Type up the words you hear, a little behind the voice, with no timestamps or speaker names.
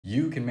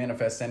You can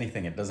manifest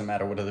anything. It doesn't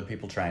matter what other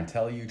people try and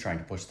tell you, trying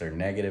to push their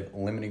negative,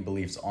 limiting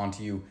beliefs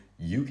onto you.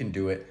 You can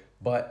do it,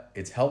 but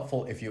it's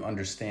helpful if you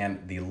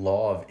understand the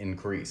law of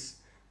increase.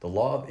 The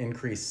law of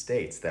increase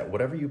states that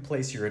whatever you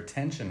place your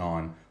attention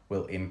on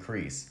will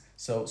increase.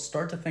 So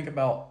start to think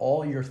about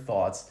all your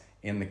thoughts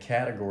in the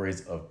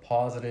categories of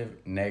positive,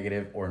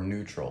 negative, or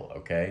neutral,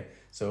 okay?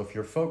 So if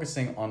you're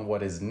focusing on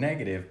what is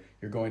negative,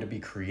 you're going to be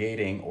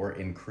creating or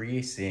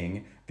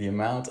increasing the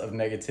amount of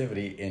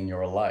negativity in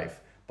your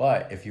life.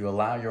 But if you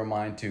allow your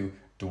mind to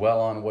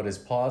dwell on what is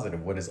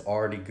positive, what is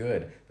already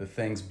good, the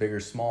things big or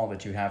small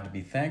that you have to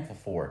be thankful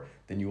for,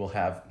 then you will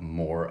have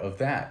more of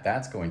that.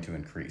 That's going to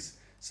increase.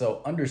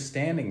 So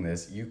understanding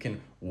this, you can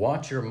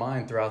watch your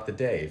mind throughout the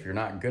day. If you're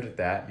not good at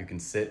that, you can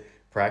sit,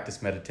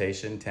 practice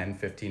meditation 10,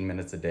 15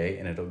 minutes a day,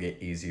 and it'll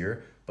get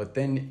easier. But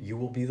then you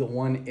will be the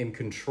one in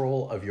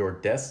control of your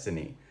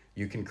destiny.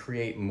 You can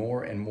create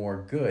more and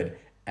more good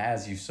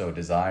as you so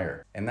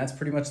desire. And that's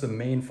pretty much the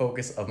main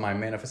focus of my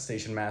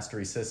manifestation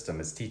mastery system,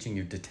 is teaching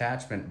you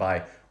detachment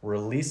by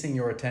releasing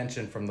your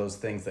attention from those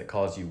things that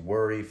cause you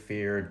worry,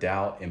 fear,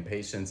 doubt,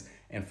 impatience,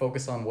 and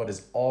focus on what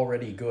is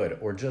already good,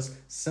 or just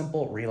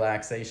simple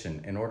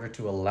relaxation, in order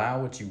to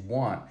allow what you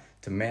want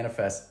to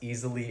manifest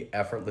easily,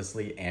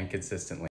 effortlessly, and consistently.